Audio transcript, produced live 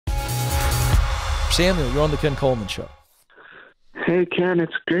Samuel, you're on the Ken Coleman Show. Hey, Ken,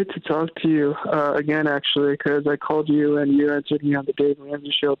 it's great to talk to you again, actually, because I called you and you answered me on the Dave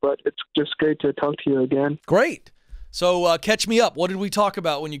Ramsey Show, but it's just great to talk to you again. Great. So catch me up. What did we talk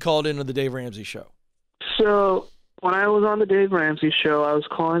about when you called into the Dave Ramsey Show? So when I was on the Dave Ramsey Show, I was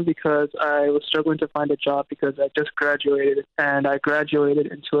calling because I was struggling to find a job because I just graduated, and I graduated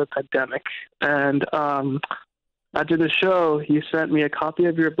into a pandemic. And after the show, you sent me a copy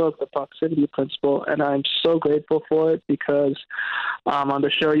of your book, The Proximity Principle, and I'm so grateful for it because on the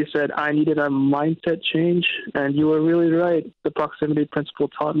show you said I needed a mindset change, and you were really right. The Proximity Principle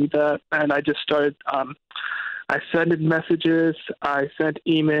taught me that, and I just started I sent messages, I sent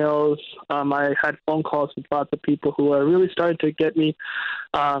emails, I had phone calls with lots of people who are really starting to get me,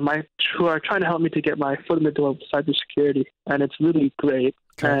 who are trying to help me to get my foot in the door with cybersecurity, and it's really great.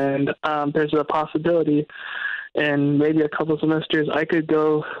 Okay. And there's a possibility in maybe a couple of semesters I could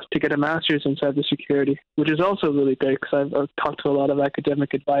go to get a master's in cybersecurity, which is also really great because I've talked to a lot of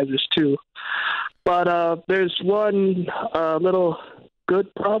academic advisors too. But there's one little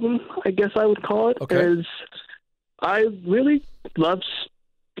good problem, I guess I would call it, is I really love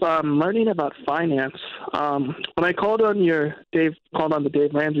learning about finance. When I called on the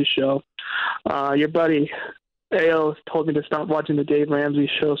Dave Ramsey Show, your buddy AO told me to stop watching the Dave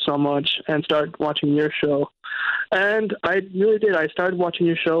Ramsey Show so much and start watching your show. And I really did. I started watching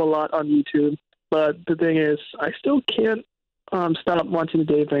your show a lot on YouTube. But the thing is, I still can't stop watching the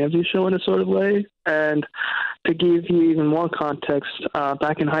Dave Ramsey Show in a sort of way. And to give you even more context,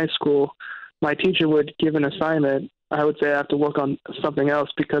 back in high school, my teacher would give an assignment. I would say I have to work on something else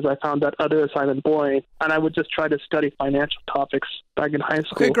because I found that other assignment boring. And I would just try to study financial topics back in high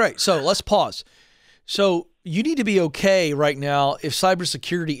school. Okay, great. So let's pause. So you need to be okay right now if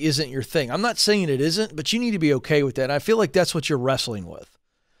cybersecurity isn't your thing. I'm not saying it isn't, but you need to be okay with that. And I feel like that's what you're wrestling with.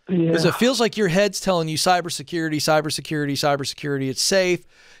 Because it feels like your head's telling you cybersecurity, cybersecurity, cybersecurity. It's safe.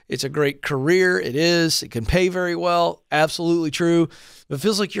 It's a great career. It is. It can pay very well. Absolutely true. But it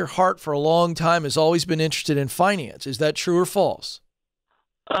feels like your heart for a long time has always been interested in finance. Is that true or false?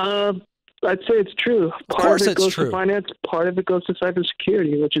 I'd say it's true. Of course it's true. Part of it goes to finance. Part of it goes to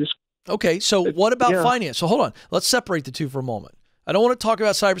cybersecurity, which is... Okay, so what about finance? So hold on. Let's separate the two for a moment. I don't want to talk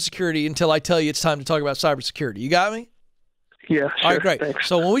about cybersecurity until I tell you it's time to talk about cybersecurity. You got me? Yeah, sure. All right, great. Thanks.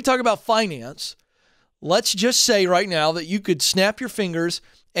 So when we talk about finance, let's just say right now that you could snap your fingers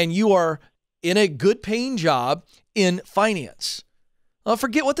and you are in a good paying job in finance. I'll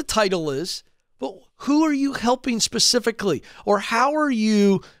forget what the title is, but who are you helping specifically? Or how are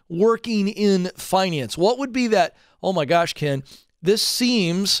you working in finance? What would be that, oh my gosh, Ken, this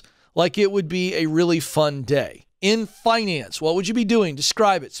seems like it would be a really fun day. In finance, what would you be doing?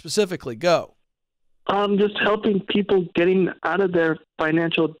 Describe it specifically. Go. Just helping people getting out of their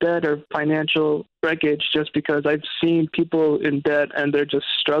financial debt or financial wreckage just because I've seen people in debt and they're just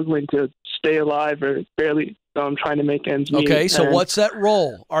struggling to stay alive or barely trying to make ends meet. Okay, so what's that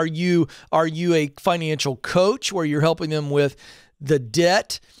role? Are you a financial coach where you're helping them with the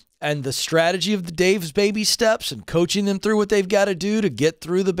debt and the strategy of the Dave's baby steps and coaching them through what they've got to do to get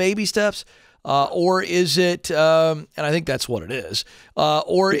through the baby steps? Or is it, and I think that's what it is,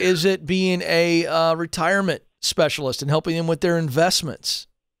 or is it being a retirement specialist and helping them with their investments?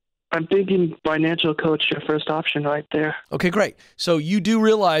 I'm thinking financial coach, your first option right there. Okay, great. So you do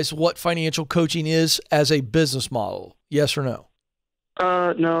realize what financial coaching is as a business model, yes or no?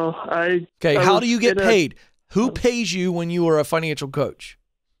 No. Okay, how do you get paid? Who pays you when you are a financial coach?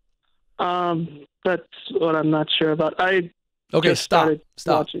 That's what I'm not sure about. Okay, stop.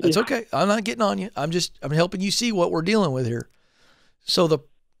 Watching. It's okay. I'm not getting on you. I'm helping you see what we're dealing with here. So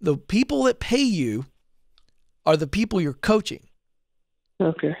the people that pay you are the people you're coaching.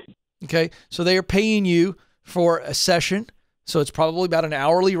 Okay. Okay. So they are paying you for a session. So it's probably about an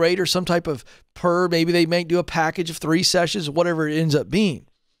hourly rate or some type of maybe they may do a package of 3 sessions, whatever it ends up being.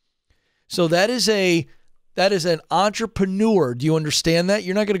 So that is an entrepreneur. Do you understand that?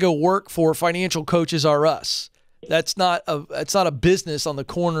 You're not going to go work for Financial Coaches R Us. That's not a business on the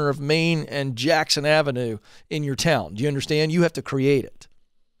corner of Main and Jackson Avenue in your town. Do you understand? You have to create it.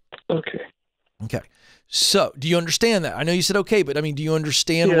 Okay. Okay. So do you understand that? I know you said okay, but I mean, do you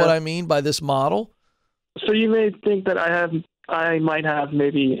understand what I mean by this model? So you may think that I might have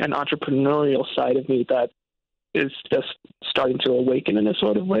maybe an entrepreneurial side of me that is just starting to awaken in a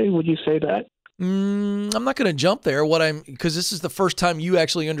sort of way. Would you say that? I'm not going to jump there. Because this is the first time you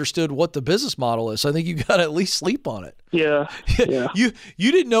actually understood what the business model is. So I think you got to at least sleep on it. Yeah. You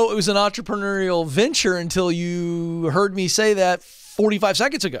didn't know it was an entrepreneurial venture until you heard me say that 45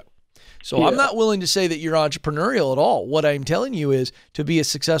 seconds ago. So I'm not willing to say that you're entrepreneurial at all. What I'm telling you is to be a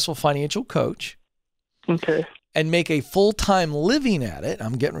successful financial coach, Okay. and make a full-time living at it.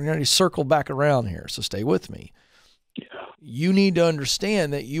 I'm getting ready to circle back around here, so stay with me. Yeah. You need to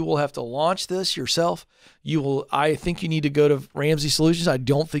understand that you will have to launch this yourself. I think you need to go to Ramsey Solutions. I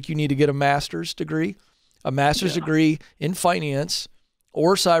don't think you need to get a master's degree. A master's degree in finance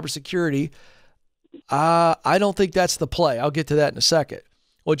or cybersecurity. I don't think that's the play. I'll get to that in a second.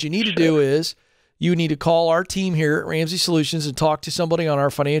 What you need to do is you need to call our team here at Ramsey Solutions and talk to somebody on our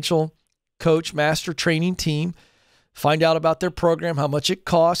financial coach master training team. Find out about their program, how much it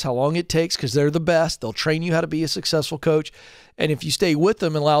costs, how long it takes, because they're the best. They'll train you how to be a successful coach. And if you stay with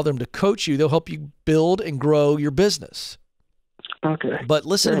them and allow them to coach you, they'll help you build and grow your business. Okay. But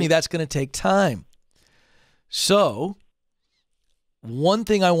listen to me, that's going to take time. So one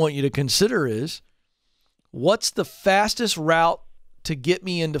thing I want you to consider is, what's the fastest route to get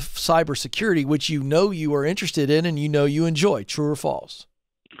me into cybersecurity, which you know you are interested in and you know you enjoy? True or false?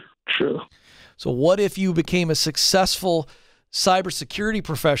 True. So what if you became a successful cybersecurity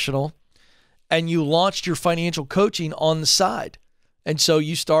professional and you launched your financial coaching on the side? And so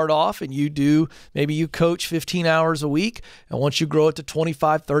you start off and maybe you coach 15 hours a week. And once you grow it to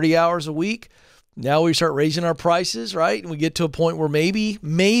 25, 30 hours a week, now we start raising our prices, right? And we get to a point where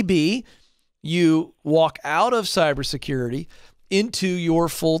maybe you walk out of cybersecurity into your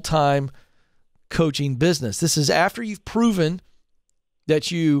full-time coaching business. This is after you've proven that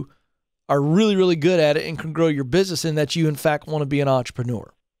you are really, really good at it and can grow your business, and that you, in fact, want to be an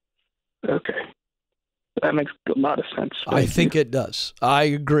entrepreneur. Okay. That makes a lot of sense. I think it does. I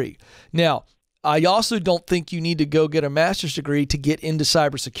agree. Now, I also don't think you need to go get a master's degree to get into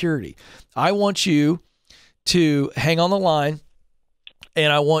cybersecurity. I want you to hang on the line,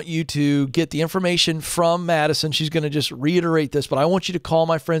 and I want you to get the information from Madison. She's going to just reiterate this, but I want you to call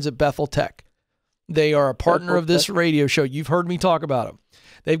my friends at Bethel Tech. They are a partner of this radio show. You've heard me talk about them.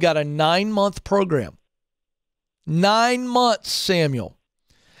 They've got a 9-month program. 9 months, Samuel.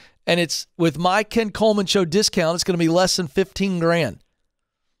 And it's with my Ken Coleman Show discount, it's going to be less than $15,000.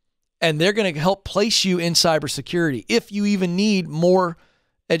 And they're going to help place you in cybersecurity if you even need more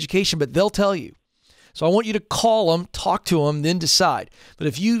education, but they'll tell you. So I want you to call them, talk to them, then decide. But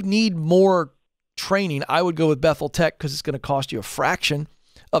if you need more training, I would go with Bethel Tech because it's going to cost you a fraction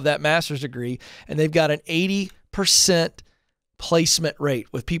of that master's degree. And they've got an 80% placement rate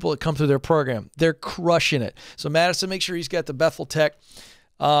with people that come through their program. They're crushing it. So Madison, make sure he's got the Bethel Tech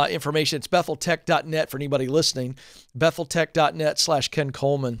information. It's betheltech.net for anybody listening. betheltech.net/Ken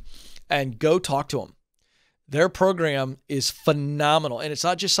Coleman, and go talk to them. Their program is phenomenal. And it's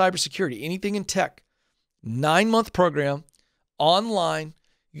not just cybersecurity, anything in tech. 9-month program, online.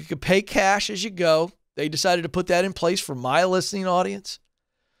 You can pay cash as you go. They decided to put that in place for my listening audience.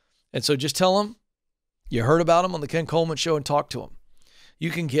 And so just tell them you heard about them on the Ken Coleman Show and talk to them. You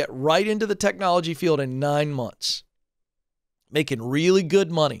can get right into the technology field in 9 months, making really good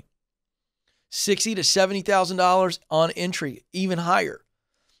money. $60,000 to $70,000 on entry, even higher.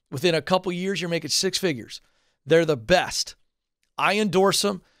 Within a couple years, you're making 6 figures. They're the best. I endorse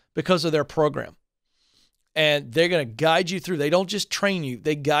them because of their program. And they're going to guide you through. They don't just train you.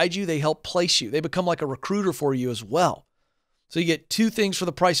 They guide you. They help place you. They become like a recruiter for you as well. So you get 2 things for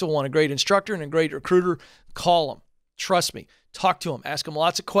the price of one, a great instructor and a great recruiter. Call them. Trust me. Talk to them. Ask them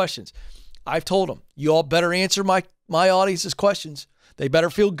lots of questions. I've told them, you all better answer my audience's questions. They better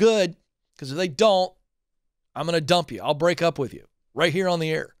feel good, because if they don't, I'm going to dump you. I'll break up with you right here on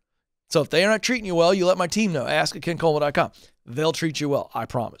the air. So if they are not treating you well, you let my team know. Ask at kencoleman.com. They'll treat you well. I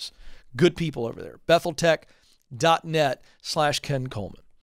promise. Good people over there. betheltech.net/Ken Coleman.